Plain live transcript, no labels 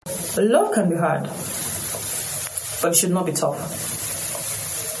Love can be hard, but it should not be tough.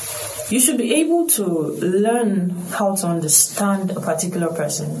 You should be able to learn how to understand a particular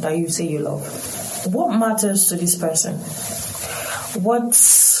person that you say you love. What matters to this person?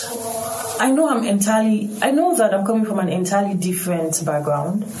 I know that I'm coming from an entirely different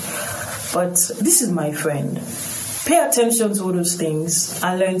background, but this is my friend. Pay attention to all those things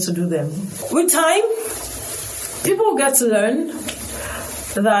and learn to do them. With time, people get to learn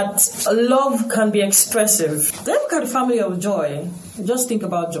that love can be expressive. Look at the family of Joy. Just think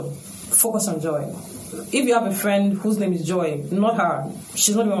about Joy. Focus on Joy. If you have a friend whose name is Joy, not her,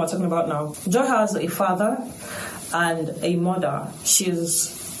 she's not the one we're talking about now. Joy has a father and a mother.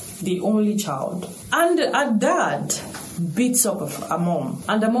 She's the only child. And a dad beats up a mom.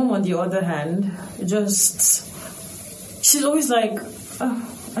 And the mom, on the other hand, she's always like,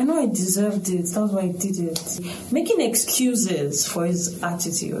 I know I deserved it, that's why I did it. Making excuses for his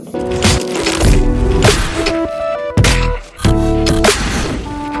attitude.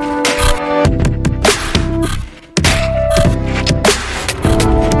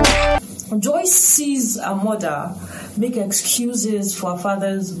 Joy sees a mother make excuses for her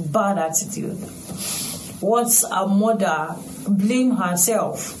father's bad attitude. Watch a mother blame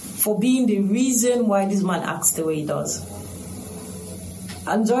herself for being the reason why this man acts the way he does.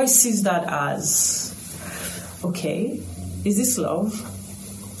 And Joy sees that as, okay, is this love?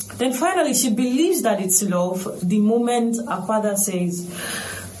 Then finally she believes that it's love the moment her father says,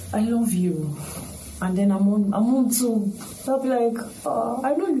 I love you. And then I'm on too. I'll be like, oh,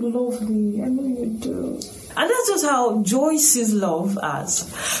 I know you love me. I know you do. And that's just how Joy sees love as.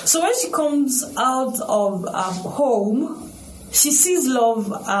 So when she comes out of home, she sees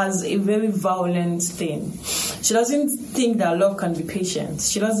love as a very violent thing. She doesn't think that love can be patient.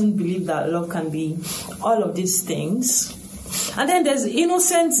 She doesn't believe that love can be all of these things. And then there's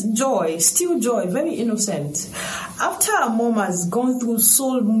innocent Joy, still Joy, very innocent. After her mom has gone through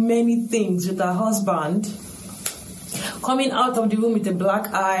so many things with her husband, coming out of the room with a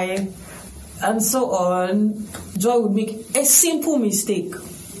black eye, and so on, Joy would make a simple mistake.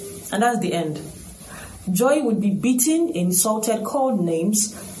 And that's the end. Joy would be beaten, insulted, called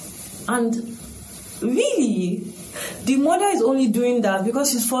names, and really, the mother is only doing that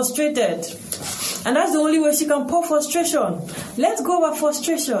because she's frustrated. And that's the only way she can pour frustration. Let go of her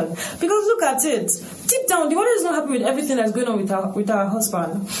frustration. Because look at it. Deep down, the mother is not happy with everything that's going on with her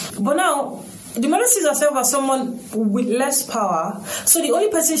husband. But now, the mother sees herself as someone with less power. So the only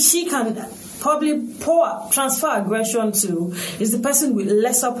person she can probably transfer aggression to is the person with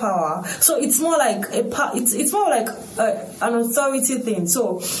lesser power. So it's more like it's more like an authority thing.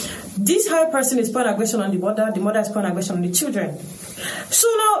 So this high person is pouring aggression on the mother is pouring aggression on the children. So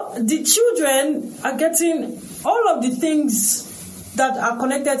now the children are getting all of the things that are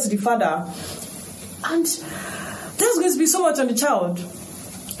connected to the father, and there's going to be so much on the child.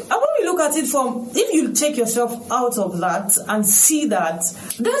 And when we look at it from, if you take yourself out of that and see that,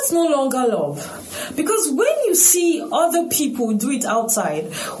 that's no longer love. Because when you see other people do it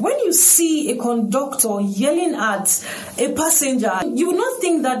outside, when you see a conductor yelling at a passenger, you will not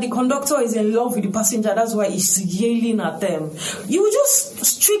think that the conductor is in love with the passenger, that's why he's yelling at them. You will just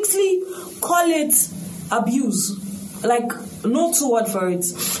strictly call it abuse. Like, no two word for it.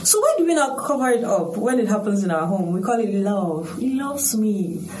 So why do we not cover it up when it happens in our home? We call it love. He loves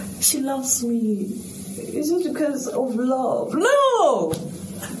me. She loves me. Is it because of love? No!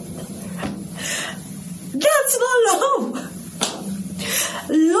 That's not love.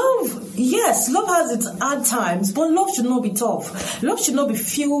 Love, yes, love has its hard times, but love should not be tough. Love should not be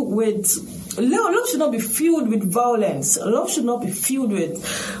filled with violence. Love should not be filled with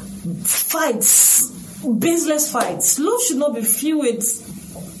fights. Baseless fights. Love should not be filled with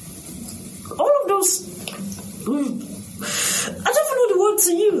all of those. I don't know the word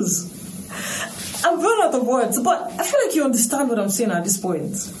to use. I've run out of words, but I feel like you understand what I'm saying at this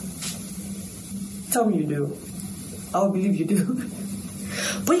point. Tell me you do. I'll believe you do.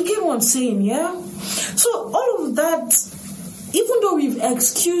 But you get what I'm saying, yeah? So all of that, even though we've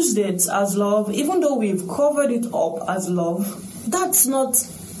excused it as love, even though we've covered it up as love, that's not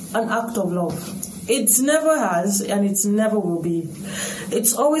an act of love. It never has, and it never will be.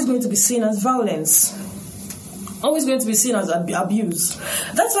 It's always going to be seen as violence. Always going to be seen as abuse.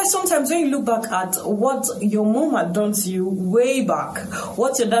 That's why sometimes when you look back at what your mom had done to you way back,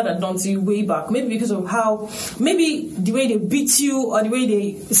 what your dad had done to you way back, maybe because of how, maybe the way they beat you or the way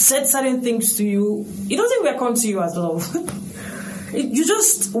they said certain things to you, it doesn't reckon to you as love. You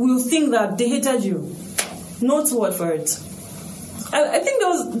just will think that they hated you. No word for it. I think there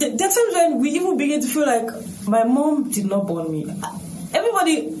are times when we even begin to feel like my mom did not born me.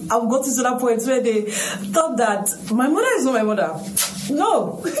 Everybody have gotten to that point where they thought that my mother is not my mother.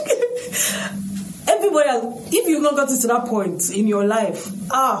 No. Everybody, if you've not gotten to that point in your life,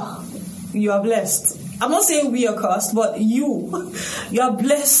 you are blessed. I'm not saying we are cursed, but you are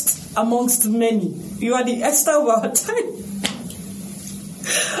blessed amongst many. You are the Esther of our time.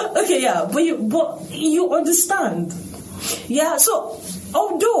 Okay, yeah, but you understand. Yeah, so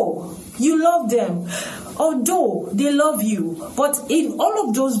although you love them, although they love you, but in all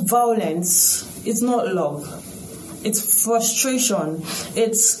of those violence, it's not love. It's frustration.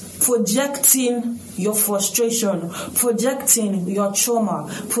 It's projecting your frustration, projecting your trauma,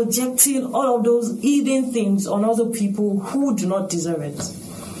 projecting all of those hidden things on other people who do not deserve it.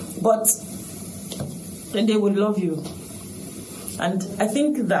 But they would love you. And I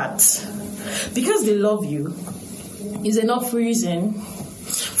think that because they love you is enough reason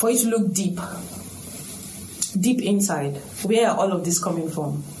for you to look deep inside. Where are all of this coming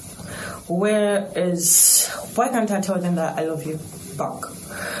from? Why can't I tell them that I love you back?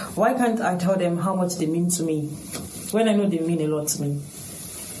 Why can't I tell them how much they mean to me when I know they mean a lot to me?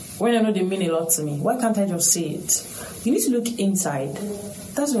 Why can't I just say it? You need to look inside.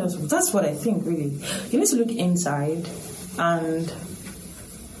 That's what I think, really. You need to look inside and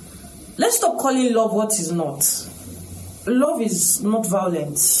let's stop calling love what is not. Love is not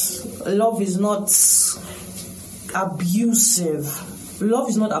violence. Love is not abusive. Love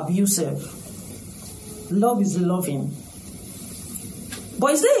is not abusive. Love is loving.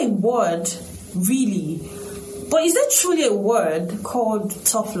 But is there a word, really? But is there truly a word called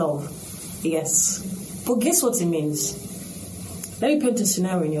tough love? Yes. But guess what it means? Let me paint a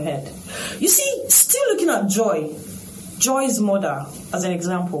scenario in your head. You see, still looking at Joy's mother as an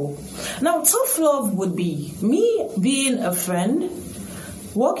example. Now, tough love would be me being a friend,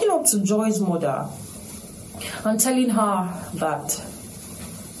 walking up to Joy's mother and telling her that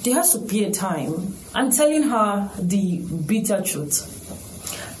there has to be a time, and telling her the bitter truth.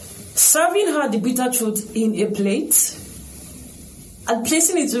 Serving her the bitter truth in a plate and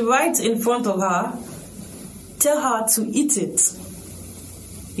placing it right in front of her. Tell her to eat it.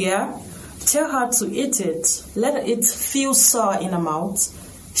 Yeah? Tell her to eat it. Let it feel sour in her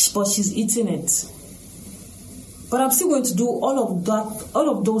mouth, but she's eating it. But I'm still going to do all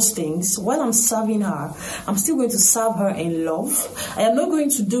of those things while I'm serving her. I'm still going to serve her in love. I am not going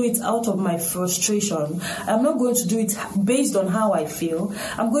to do it out of my frustration. I'm not going to do it based on how I feel.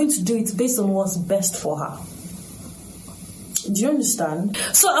 I'm going to do it based on what's best for her. Do you understand?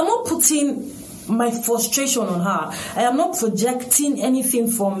 So I'm not putting my frustration on her. I am not projecting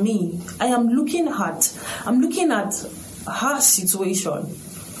anything from me. I am looking at her situation,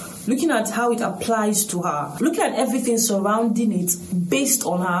 looking at how it applies to her, looking at everything surrounding it based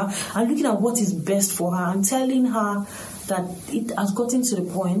on her, and looking at what is best for her, and telling her that it has gotten to the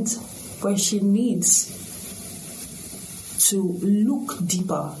point where she needs to look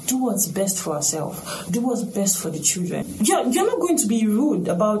deeper, do what's best for herself, do what's best for the children. You're not going to be rude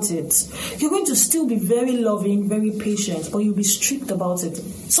about it. You're going to still be very loving, very patient, but you'll be strict about it.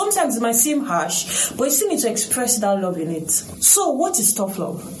 Sometimes it might seem harsh, but you still need to express that love in it. So what is tough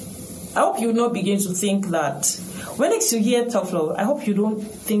love? I hope you will not begin to think that. When next you hear tough love, I hope you don't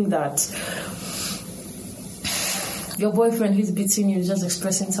think that your boyfriend who's beating you is just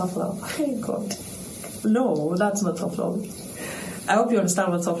expressing tough love. Oh God. No, that's not tough love. I hope you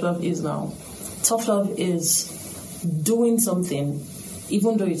understand what tough love is now. Tough love is doing something,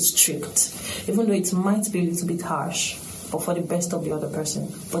 even though it's strict, even though it might be a little bit harsh, but for the best of the other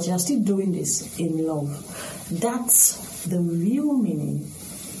person. But you're still doing this in love. That's the real meaning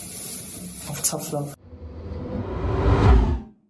of tough love.